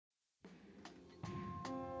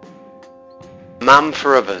Imam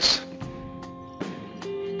for others.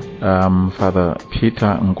 Father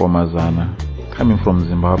Peter Nkomazana, coming from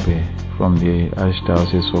Zimbabwe, from the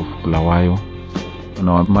Archdiocese of Bulawayo,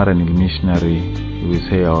 our Maranil missionary, we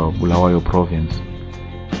say our Bulawayo province.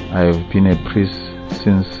 I have been a priest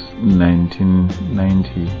since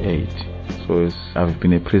 1998, so I've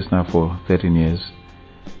been a priest now for 13 years.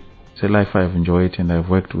 It's a life I've enjoyed, and I've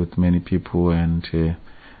worked with many people, and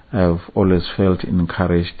I've always felt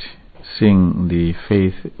encouraged seeing the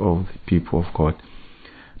faith of the people of God.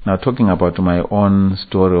 Now, talking about my own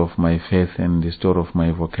story of my faith and the story of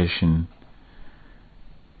my vocation,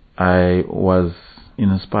 I was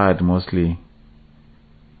inspired mostly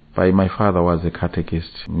by my father, was a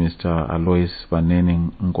catechist, Mr. Alois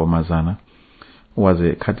Vaneni Nkomazana, who was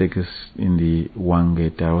a catechist in the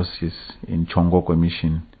Wange Diocese in Chongokwe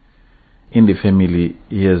Mission. In the family,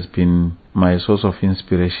 he has been my source of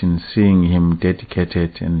inspiration, seeing him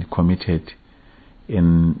dedicated and committed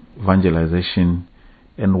in evangelization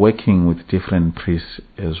and working with different priests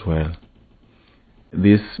as well.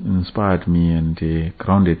 This inspired me and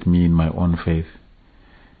grounded me in my own faith.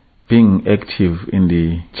 Being active in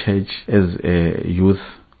the church as a youth,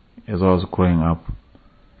 as I was growing up,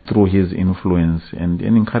 through his influence and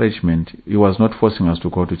encouragement, he was not forcing us to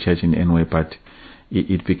go to church in any way, but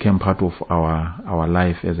it became part of our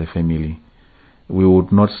life as a family. We would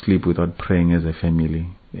not sleep without praying as a family,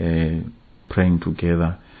 praying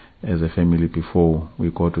together as a family before we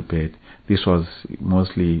go to bed. This was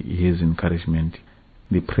mostly his encouragement.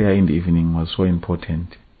 The prayer in the evening was so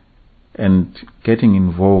important. And getting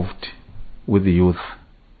involved with the youth,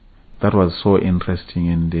 that was so interesting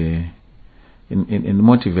and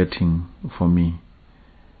motivating for me.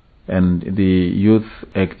 And the youth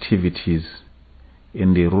activities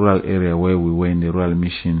in the rural area where we were in the rural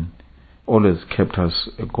mission always kept us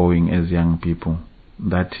going as young people.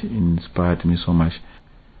 That inspired me so much.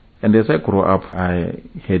 And as I grew up, I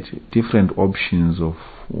had different options of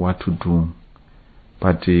what to do.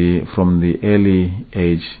 But from the early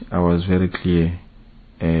age, I was very clear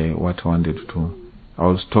what I wanted to do. I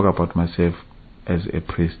would talk about myself as a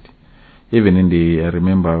priest. Even I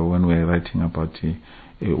remember when we were writing about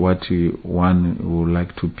what one would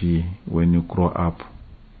like to be when you grow up.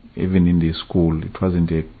 Even in the school, it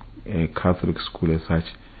wasn't a Catholic school as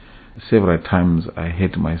such. Several times I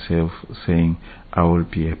heard myself saying, I will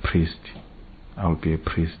be a priest. I will be a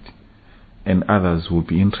priest. And others will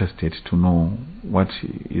be interested to know what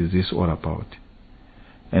is this all about.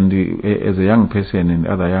 And as a young person and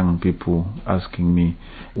other young people asking me,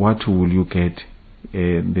 what will you get?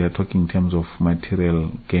 They are talking in terms of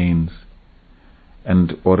material gains.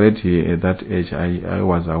 And already at that age I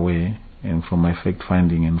was aware, and from my fact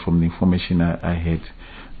finding and from the information I had,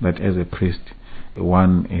 that as a priest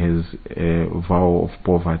one has a vow of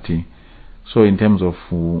poverty. So in terms of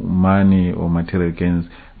money or material gains,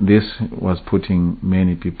 this was putting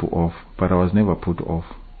many people off, but I was never put off,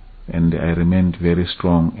 and I remained very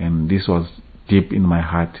strong, and this was deep in my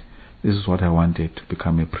heart. This is what I wanted, to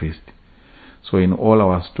become a priest. So in all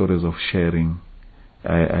our stories of sharing,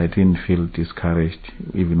 I didn't feel discouraged,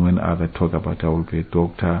 even when others talk about I will be a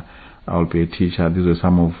doctor, I will be a teacher. These were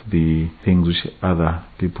some of the things which other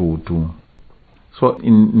people would do. So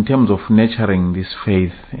in terms of nurturing this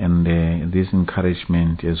faith and this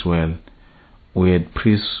encouragement as well, we had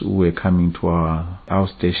priests who were coming to our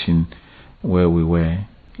station where we were,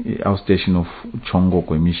 our station of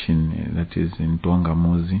Chongokwe Mission, that is in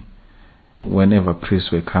Tongamuzi. Whenever priests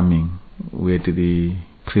were coming, we had the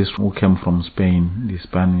priests who came from Spain, the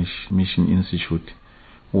Spanish Mission Institute,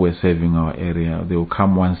 who were serving our area. They would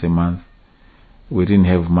come once a month. We didn't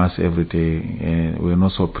have mass every day. We were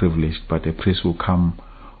not so privileged, but a priest would come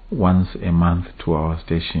once a month to our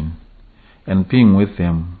station. And being with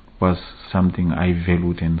them was something I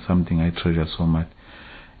valued and something I treasured so much.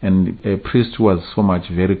 And a priest who was so much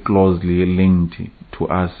very closely linked to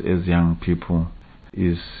us as young people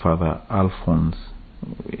is Father Alphonse.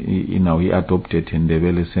 He adopted in the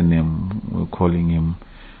Ndebele surname. We're calling him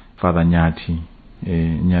Father Nyati.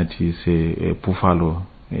 Nyati is a buffalo.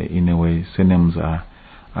 In a way, surnames are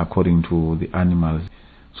according to the animals.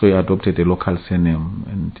 So he adopted a local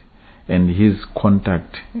surname, and his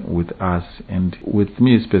contact with us and with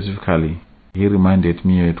me specifically, he reminded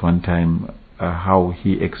me at one time how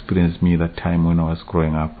he experienced me that time when I was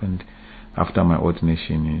growing up and after my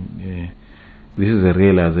ordination. This is a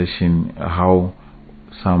realization how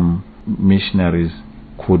some missionaries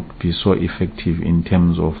could be so effective in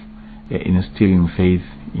terms of instilling faith,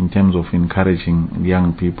 in terms of encouraging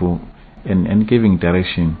young people and giving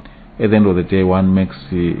direction. At the end of the day, one makes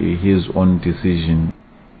his own decision,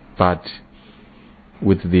 but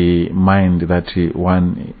with the mind that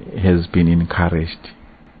one has been encouraged.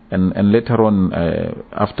 And later on,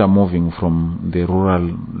 after moving from the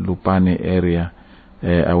rural Lupane area,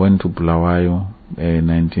 I went to Bulawayo in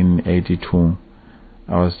 1982.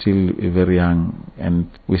 I was still very young, and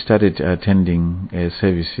we started attending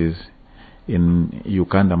services in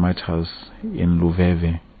Uganda Might House in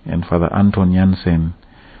Luveve, and Father Anton Jansen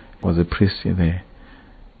was a priest there.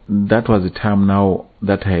 That was the time now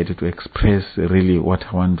that I had to express really what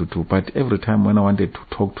I wanted to do. But every time when I wanted to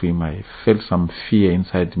talk to him, I felt some fear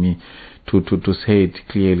inside me to say it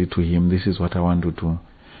clearly to him, this is what I want to do.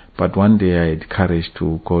 But one day I had courage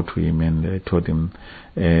to go to him, and I told him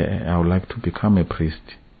I would like to become a priest.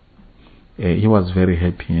 He was very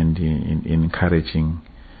happy and encouraging.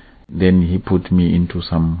 Then he put me into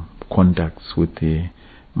some contacts with the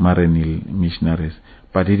Maranil missionaries.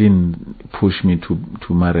 But he didn't push me to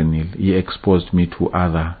Maranil. He exposed me to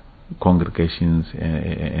other congregations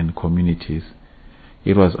and communities.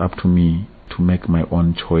 It was up to me to make my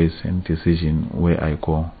own choice and decision where I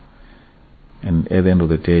go. And at the end of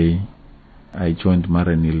the day, I joined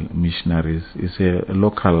Maranil Missionaries. It's a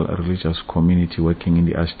local religious community working in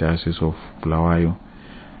the Archdiocese of Bulawayo.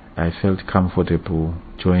 I felt comfortable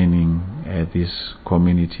joining this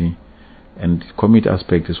community, and community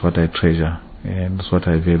aspect is what I treasure, and it's what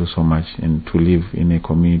I value so much, and to live in a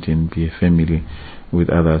community and be a family with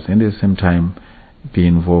others, and at the same time be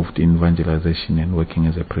involved in evangelization and working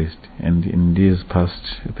as a priest. And in these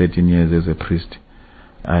past 13 years as a priest,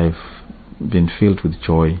 I've been filled with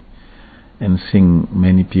joy and seeing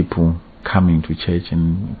many people coming to church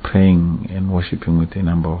and praying and worshiping with a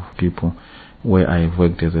number of people where I've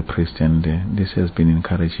worked as a priest, and this has been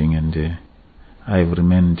encouraging, and I've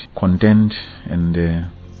remained content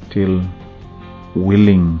and still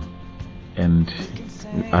willing and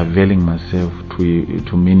availing myself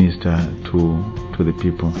to minister to the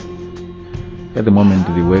people. At the moment,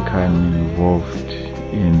 the work I'm involved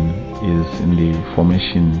in is in the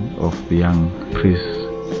formation of the young priests,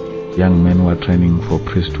 young men who are training for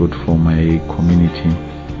priesthood for my community,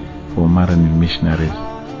 for Maranil missionaries.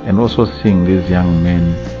 And also seeing these young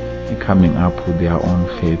men coming up with their own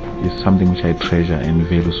faith is something which I treasure and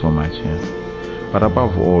value so much. But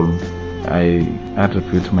above all, I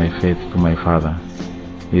attribute my faith to my father.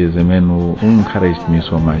 He is a man who encouraged me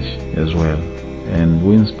so much as well, and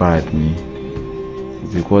who inspired me,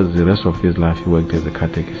 because the rest of his life he worked as a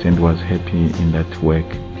catechist and was happy in that work.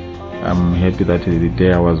 I'm happy that the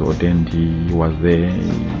day I was ordained, he was there.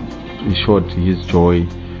 He showed his joy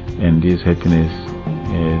and his happiness.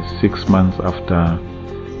 6 months after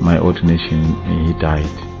my ordination, he died.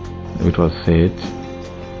 It was sad,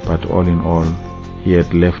 but all in all, he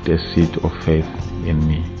had left a seed of faith in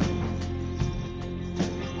me.